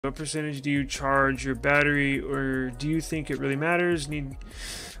What percentage do you charge your battery, or do you think it really matters? Need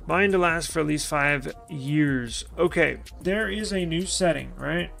mine to last for at least 5 years. Okay, there is a new setting,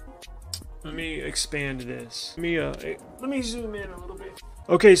 right? Let me expand this. Let me zoom in a little bit.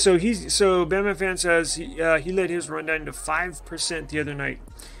 Okay, so Bama Fan says he let his run down to 5% the other night.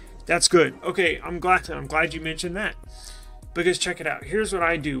 That's good. Okay, I'm glad you mentioned that. Because check it out. Here's what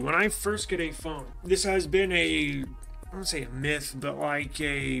I do. When I first get a phone, this has been I don't say a myth, but like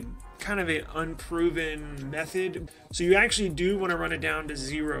a kind of an unproven method. So you actually do want to run it down to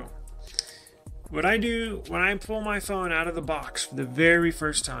 0. What I do when I pull my phone out of the box for the very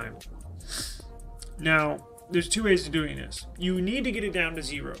first time. Now, there's 2 ways of doing this. You need to get it down to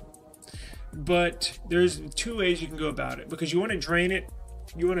 0. But there's 2 ways you can go about it. Because you want to drain it,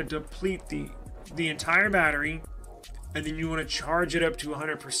 you want to deplete the entire battery, and then you want to charge it up to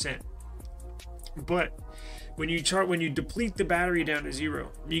 100%. But when you deplete the battery down to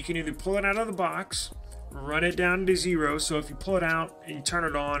 0, you can either pull it out of the box, run it down to 0. So if you pull it out and you turn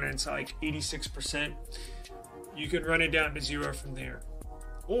it on and it's like 86%, you can run it down to 0 from there.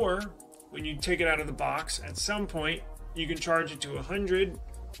 Or when you take it out of the box, at some point you can charge it to 100,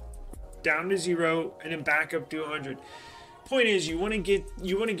 down to 0, and then back up to 100. Point is, you want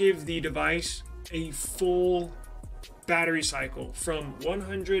to give the device a full battery cycle from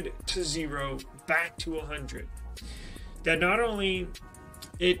 100 to 0 back to 100. That not only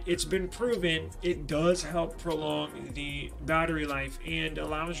it's been proven, it does help prolong the battery life and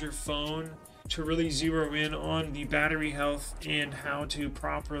allows your phone to really zero in on the battery health and how to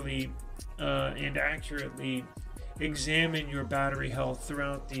properly and accurately examine your battery health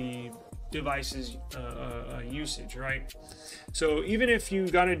throughout the device's usage, right? So even if you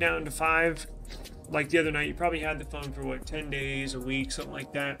got it down to 5, like the other night, you probably had the phone for 10 days, a week, something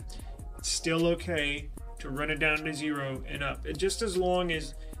like that. It's still okay to run it down to 0 and up. It just as long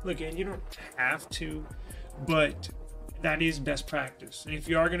as, look, and you don't have to, but that is best practice. And if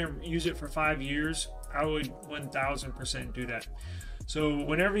you are going to use it for 5 years, I would 1000% do that. So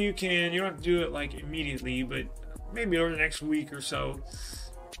whenever you can, you don't have to do it like immediately, but maybe over the next week or so,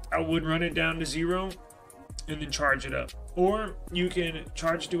 I would run it down to 0 and then charge it up. Or you can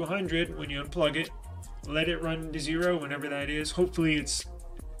charge to 100 when you unplug it, let it run to 0 whenever that is. Hopefully it's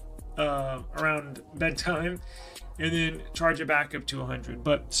around bedtime, and then charge it back up to 100.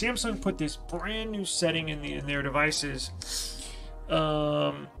 But Samsung put this brand new setting in their devices,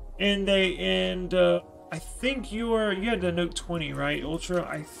 I think you had the Note 20, right, Ultra?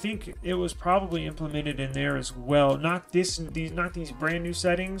 I think it was probably implemented in there as well. Not these brand new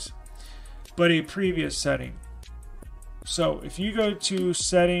settings, but a previous setting. So if you go to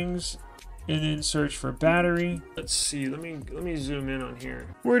settings and then search for battery, let's see, let me zoom in on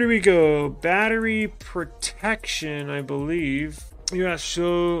here. Where do we go? Battery protection, I believe. Yeah,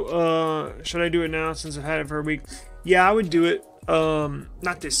 so should I do it now since I've had it for a week? Yeah, I would do it.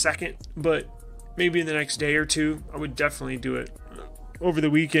 Not this second, but maybe in the next day or 2. I would definitely do it over the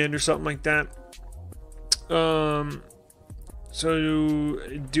weekend or something like that. So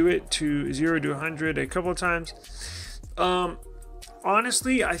do it to 0 to 100 a couple of times.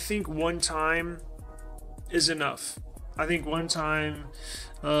 Honestly, I think one time is enough. I think one time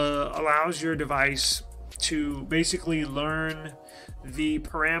allows your device to basically learn the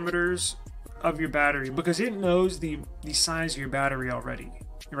parameters of your battery, because it knows the size of your battery already,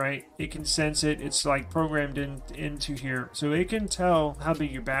 right? It can sense it. It's like programmed into here, so it can tell how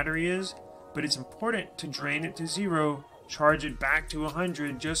big your battery is. But it's important to drain it to 0, charge it back to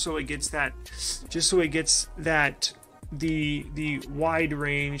 100, just so it gets the wide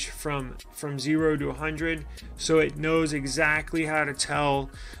range from 0 to 100, so it knows exactly how to tell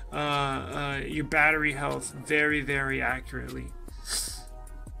your battery health very, very accurately.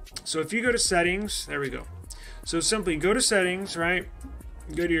 So if you go to settings, there we go. So simply go to settings, right?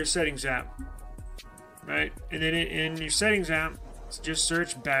 Go to your settings app, right? And then in your settings app, just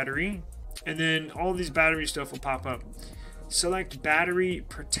search battery, and then all these battery stuff will pop up. Select battery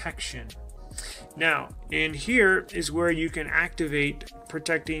protection. Now, in here is where you can activate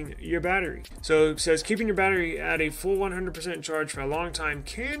protecting your battery. So it says keeping your battery at a full 100% charge for a long time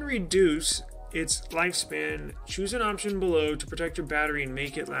can reduce its lifespan. Choose an option below to protect your battery and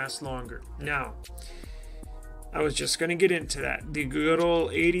make it last longer. Now, I was just going to get into that. The good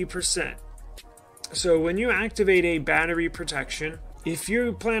old 80%. So when you activate a battery protection, if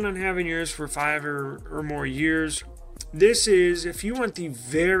you plan on having yours for 5 or more years, this is if you want the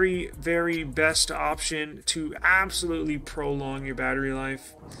very, very best option to absolutely prolong your battery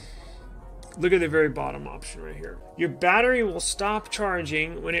life. Look at the very bottom option right here. Your battery will stop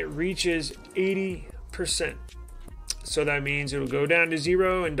charging when it reaches 80%. So that means it'll go down to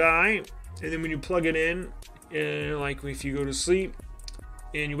 0 and die. And then when you plug it in, like if you go to sleep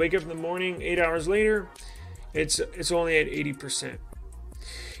and you wake up in the morning 8 hours later, it's only at 80%.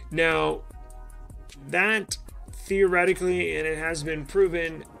 Now, that theoretically, and it has been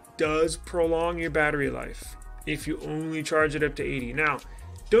proven, does prolong your battery life if you only charge it up to 80. Now,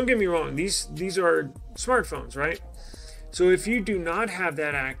 don't get me wrong, these are smartphones, right? So if you do not have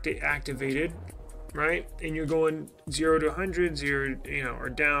that activated, right, and you're going 0 to 100, 0, or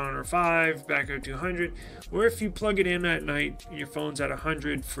down, or 5, back up to 100, or if you plug it in at night and your phone's at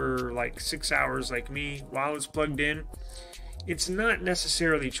 100 for like 6 hours like me while it's plugged in, it's not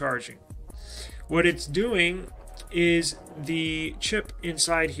necessarily charging. What it's doing is the chip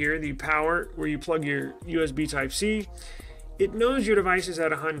inside here, the power where you plug your USB Type-C, it knows your device is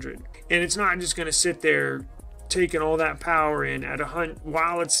at 100, and it's not just going to sit there taking all that power in at 100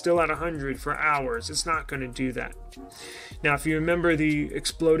 while it's still at 100 for hours. It's not going to do that. Now, if you remember the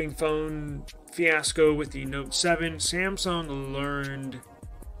exploding phone fiasco with the Note 7, Samsung learned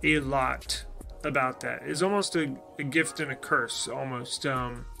a lot about that. It's almost a gift and a curse, almost,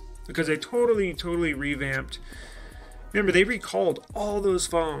 because they totally revamped. Remember, they recalled all those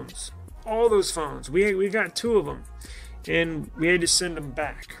phones. We got 2 of them, and we had to send them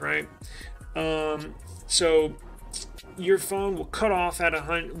back, right? So your phone will cut off at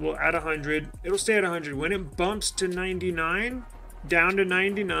 100. It'll stay at 100. When it bumps to 99, down to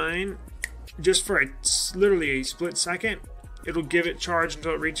 99, just for literally a split second, it'll give it charge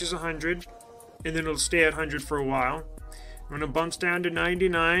until it reaches 100, and then it'll stay at 100 for a while. When it bumps down to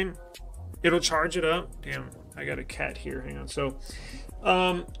 99, it'll charge it up. Damn, I got a cat here. Hang on. So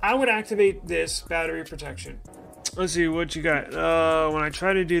I would activate this battery protection. Let's see what you got. When I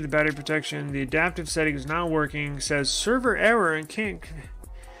try to do the battery protection, the adaptive setting is not working. It says server error and can't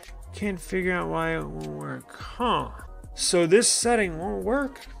figure out why it won't work. Huh. So this setting won't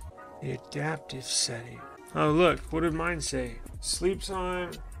work. The adaptive setting. Oh, look. What did mine say? Sleep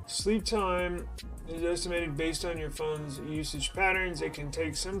time. Sleep time is estimated based on your phone's usage patterns. It can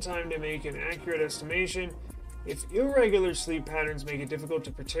take some time to make an accurate estimation. If irregular sleep patterns make it difficult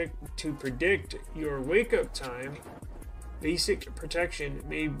to predict your wake-up time, basic protection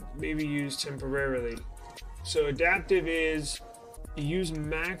may be used temporarily. So adaptive is use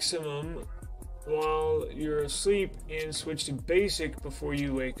maximum while you're asleep and switch to basic before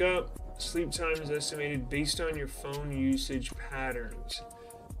you wake up. Sleep time is estimated based on your phone usage patterns.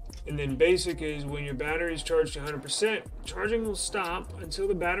 And then basic is when your battery is charged to 100%, charging will stop until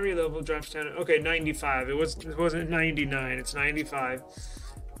the battery level drops down. Okay, 95. It wasn't 99. It's 95.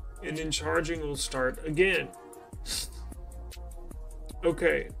 And then charging will start again.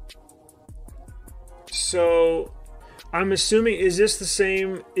 Okay. So I'm assuming, is this the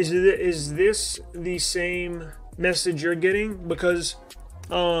same? Is this the same message you're getting? Because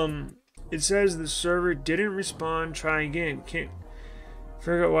it says the server didn't respond. Try again. Can't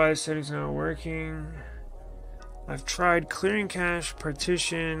figure out why the setting's not working. I've tried clearing cache,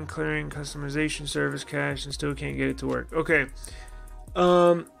 partition, clearing customization service cache, and still can't get it to work. Okay.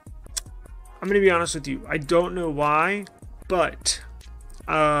 I'm going to be honest with you. I don't know why, but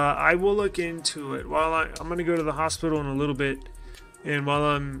I will look into it. I'm going to go to the hospital in a little bit, and while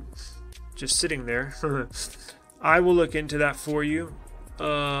I'm just sitting there, I will look into that for you.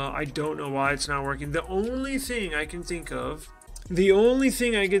 I don't know why it's not working. The only thing I can think of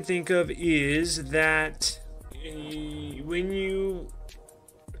is that when you,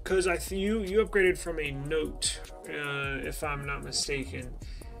 because you upgraded from a Note, if I'm not mistaken.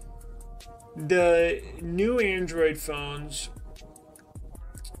 The new Android phones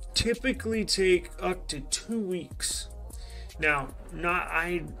typically take up to 2 weeks. Now,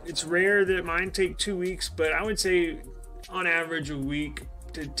 it's rare that mine take 2 weeks, but I would say on average a week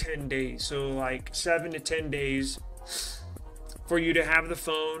to 10 days. So like 7 to 10 days for you to have the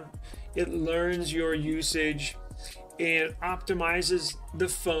phone. It learns your usage and optimizes the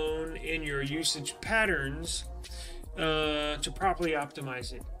phone and your usage patterns to properly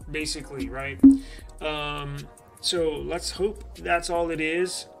optimize it, basically, right? So let's hope that's all it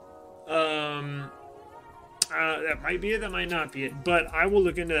is. That might be it, that might not be it, but I will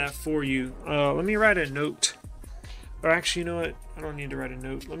look into that for you. Let me write a note. Or actually, you know what? I don't need to write a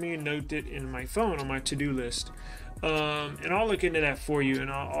note. Let me note it in my phone on my to-do list. And I'll look into that for you,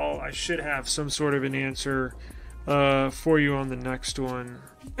 and I should have some sort of an answer for you on the next one.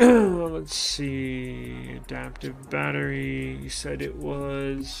 Let's see. Adaptive battery. You said it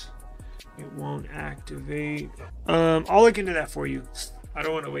won't activate. I'll look into that for you. I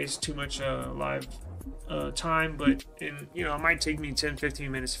don't want to waste too much live time, but it might take me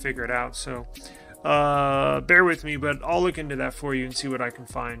 10-15 minutes to figure it out. So Bear with me, but I'll look into that for you and see what I can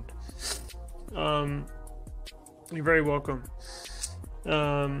find. You're very welcome.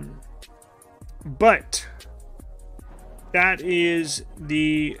 But that is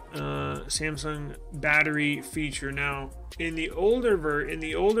the Samsung battery feature. Now, in the older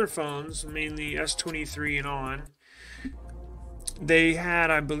phones, mainly S23 and on, they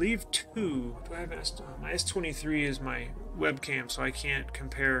had, I believe, two. Do I have my S23 is my webcam, so I can't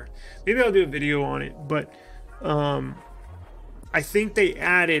compare. Maybe I'll do a video on it, but I think they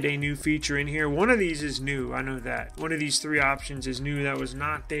added a new feature in here. One of these is new, I know that. One of these three options is new that was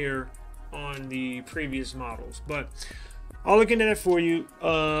not there on the previous models. But I'll look into that for you.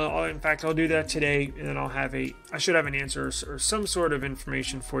 In fact, I'll do that today, and then I should have an answer or some sort of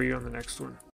information for you on the next one.